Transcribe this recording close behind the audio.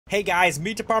Hey guys,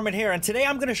 Meat Department here, and today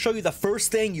I'm going to show you the first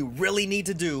thing you really need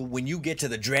to do when you get to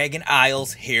the Dragon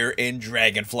Isles here in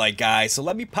Dragonflight, guys. So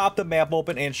let me pop the map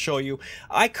open and show you.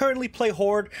 I currently play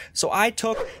Horde, so I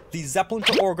took the Zeppelin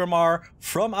to Orgrimmar.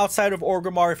 From outside of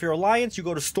Orgrimmar, if you're Alliance, you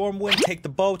go to Stormwind, take the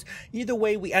boat. Either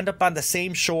way, we end up on the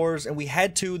same shores, and we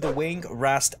head to the Wing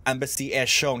Rest Embassy as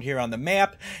shown here on the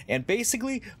map. And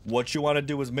basically, what you want to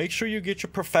do is make sure you get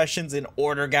your professions in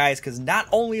order, guys, because not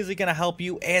only is it going to help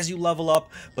you as you level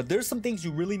up, but there's some things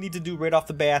you really need to do right off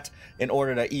the bat in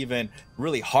order to even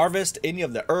really harvest any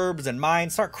of the herbs and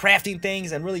mines, start crafting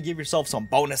things, and really give yourself some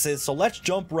bonuses. So let's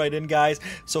jump right in, guys.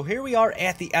 So here we are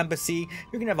at the embassy.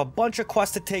 You're gonna have a bunch of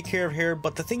quests to take care of here,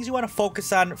 but the things you want to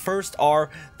focus on first are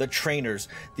the trainers.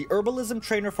 The herbalism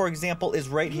trainer, for example, is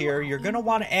right here. You're gonna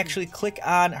want to actually click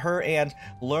on her and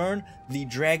learn the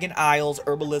Dragon Isles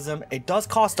herbalism. It does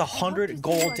cost 100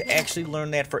 gold to actually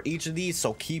learn that for each of these,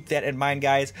 so keep that in mind,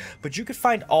 guys. But you can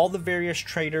find all the various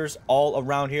traders all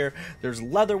around here. There's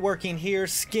leatherworking here,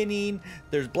 skinning,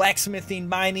 there's blacksmithing,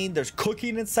 mining, there's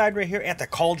cooking inside right here at the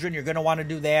cauldron. You're gonna want to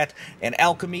do that, and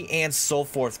alchemy and so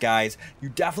forth, guys. You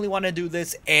definitely want to do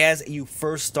this as you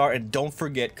first start, and don't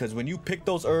forget, because when you pick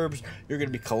those herbs, you're gonna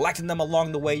be collecting them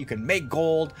along the way. You can make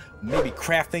gold, maybe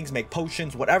craft things, make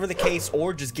potions, whatever the case,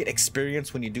 or just get experience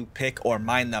when you do pick or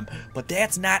mine them. But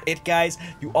that's not it, guys.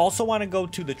 You also want to go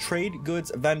to the trade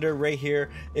goods vendor right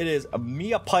here. It is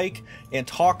Mia Pike, and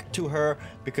talk to her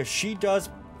because she does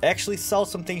actually sell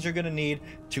some things you're gonna need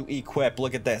to equip.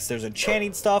 Look at this. There's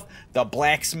enchanting stuff, the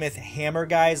blacksmith hammer,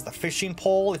 guys, the fishing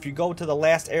pole. If you go to the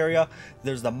last area,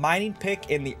 there's the mining pick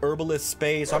and the herbalist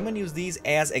spade. So I'm gonna use these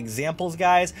as examples,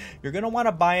 guys. You're gonna want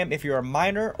to buy them if you're a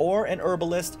miner or an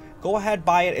herbalist. Go ahead,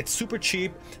 buy it. It's super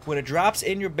cheap. When it drops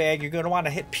in your bag, you're gonna want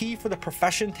to hit P for the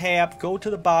profession tab, go to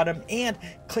the bottom, and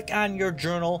click on your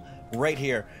journal right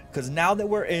here, because now that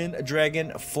we're in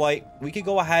Dragonflight, we can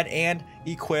go ahead and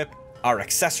equip our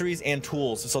accessories and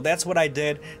tools. So that's what I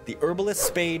did. The herbalist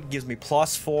spade gives me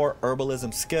 +4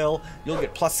 herbalism skill. You'll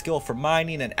get plus skill for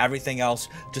mining and everything else.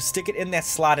 Just stick it in that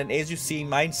slot, and as you see,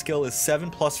 mine skill is 7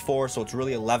 + 4, so it's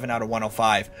really 11 out of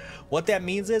 105. What that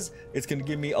means is it's going to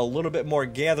give me a little bit more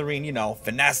gathering, you know,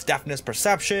 finesse, deftness,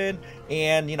 perception,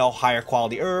 and, you know, higher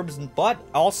quality herbs, but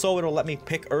also it'll let me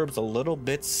pick herbs a little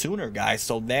bit sooner, guys.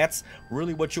 So that's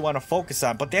really what you want to focus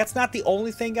on. But that's not the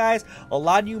only thing, guys. A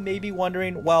lot of you may be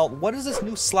wondering, well, what is this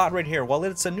new slot right here? Well,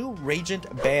 it's a new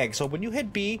regent bag. So when you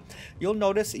hit B, you'll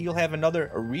notice you'll have another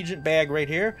regent bag right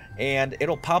here, and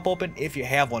it'll pop open if you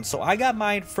have one. So I got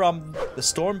mine from the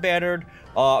storm battered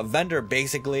vendor,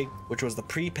 basically, which was the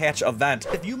pre-patch event.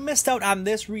 If you missed out on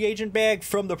this reagent bag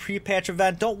from the pre-patch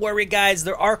event, don't worry, guys.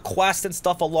 There are quests and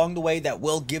stuff along the way that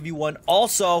will give you one.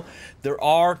 Also, there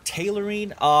are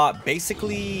tailoring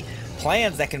basically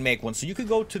plans that can make one. So you could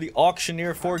go to the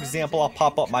auctioneer, for example. I'll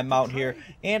pop up my mount here,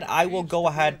 and I will go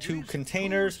ahead to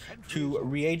containers, to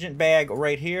reagent bag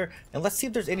right here, and let's see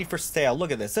if there's any for sale.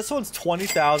 Look at this. This one's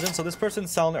 20,000, so this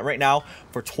person's selling it right now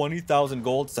for 20,000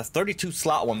 gold. It's a 32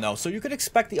 slot one, though, so you could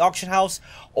expect the auction house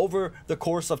over the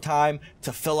course of time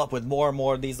to fill up with more and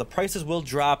more of these. The prices will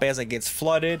drop as it gets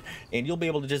flooded, and you'll be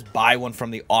able to just buy one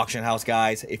from the auction house,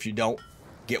 guys, if you don't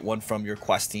get one from your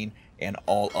questing and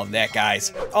all of that,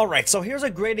 guys. Alright, so here's a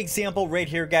great example right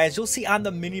here, guys. You'll see on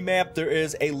the mini map there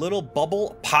is a little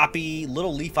bubble poppy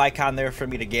little leaf icon there for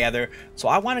me to gather. So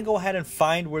I want to go ahead and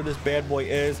find where this bad boy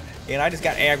is, and I just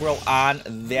got aggro on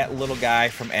that little guy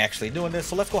from actually doing this.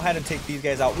 So let's go ahead and take these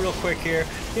guys out real quick here.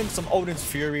 Give them some Odin's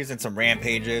Furies and some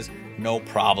Rampages. No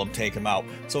problem, take them out.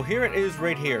 So here it is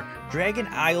right here. Dragon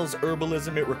Isles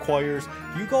herbalism it requires.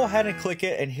 You go ahead and click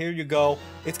it, and here you go.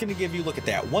 It's going to give you, look at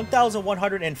that,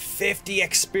 1,150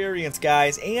 experience,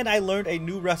 guys. And I learned a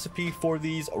new recipe for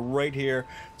these right here.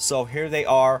 So here they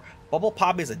are. Bubble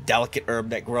poppy is a delicate herb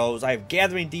that grows. I have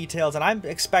gathering details, and I'm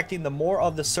expecting the more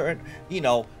of the certain, you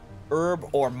know, herb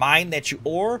or mine that you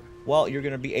ore, well, you're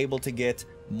going to be able to get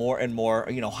more and more,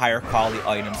 you know, higher quality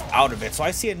items out of it. So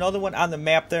I see another one on the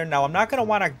map there. Now, I'm not going to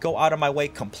want to go out of my way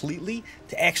completely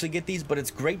to actually get these, but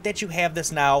it's great that you have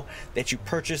this now, that you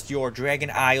purchased your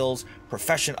Dragon Isles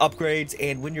profession upgrades,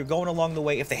 and when you're going along the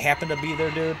way, if they happen to be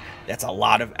there, dude, that's a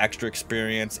lot of extra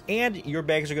experience, and your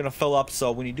bags are going to fill up.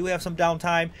 So when you do have some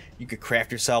downtime, you could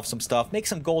craft yourself some stuff, make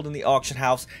some gold in the auction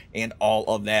house, and all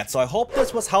of that. So I hope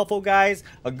this was helpful, guys.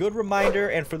 A good reminder,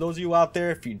 and for those of you out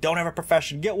there, if you don't have a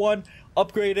profession, get one,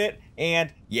 upgrade it,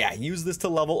 and yeah, use this to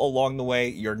level along the way.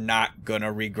 You're not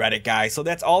gonna regret it, guys. So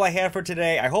that's all I have for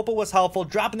today. I hope it was helpful.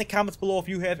 Drop in the comments below if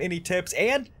you have any tips,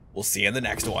 and we'll see you in the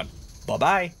next one.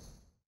 Bye-bye.